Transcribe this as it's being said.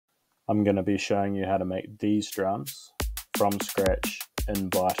I'm going to be showing you how to make these drums from scratch in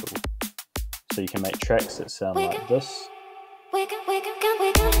Vital. So you can make tracks that sound like this. And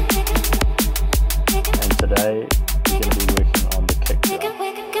today we're going to be working on the kick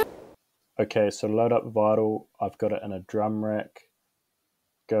drum. Okay, so load up Vital. I've got it in a drum rack.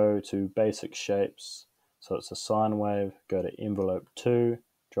 Go to basic shapes. So it's a sine wave. Go to envelope 2.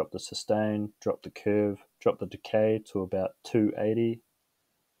 Drop the sustain, drop the curve, drop the decay to about 280.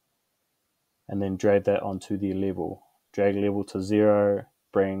 And then drag that onto the level. Drag level to 0,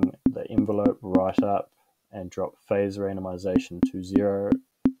 bring the envelope right up and drop phase randomization to 0.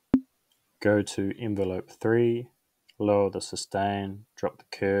 Go to envelope 3, lower the sustain, drop the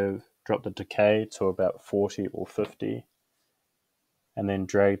curve, drop the decay to about 40 or 50, and then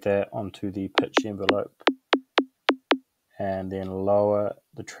drag that onto the pitch envelope. And then lower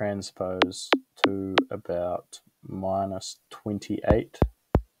the transpose to about -28.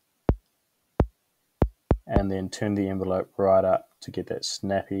 And then turn the envelope right up to get that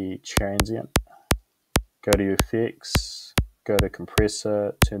snappy transient. Go to effects, go to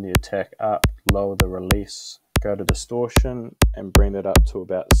compressor, turn the attack up, lower the release, go to distortion and bring that up to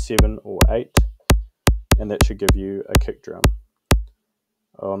about 7 or 8, and that should give you a kick drum.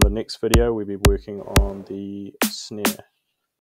 On the next video we'll be working on the snare.